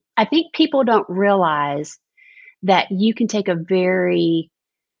I think people don't realize that you can take a very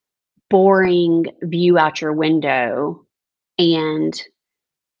boring view out your window and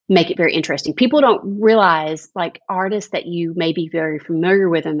make it very interesting. People don't realize, like artists that you may be very familiar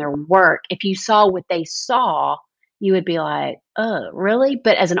with in their work, if you saw what they saw, you would be like, oh, really?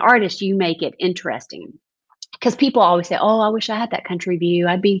 But as an artist, you make it interesting. Because people always say, oh, I wish I had that country view.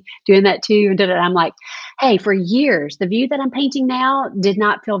 I'd be doing that too. And I'm like, hey, for years, the view that I'm painting now did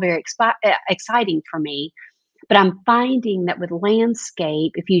not feel very exciting for me. But I'm finding that with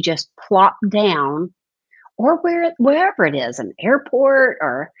landscape, if you just plop down, or wherever it is, an airport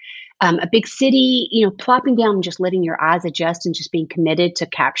or a big city, plopping down and just letting your eyes adjust and just being committed to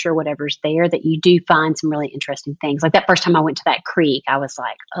capture whatever's there, that you do find some really interesting things. Like that first time I went to that creek, I was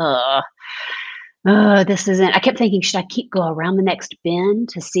like, this isn't, I kept thinking, should I go around the next bend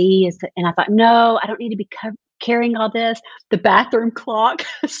to see? And I thought, no, I don't need to be carrying all this. The bathroom clock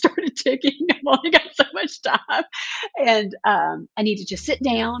started ticking. I've only got so much time. And I need to just sit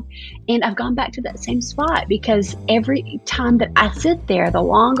down. And I've gone back to that same spot because every time that I sit there, the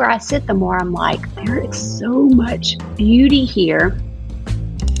longer I sit, the more I'm like, there is so much beauty here.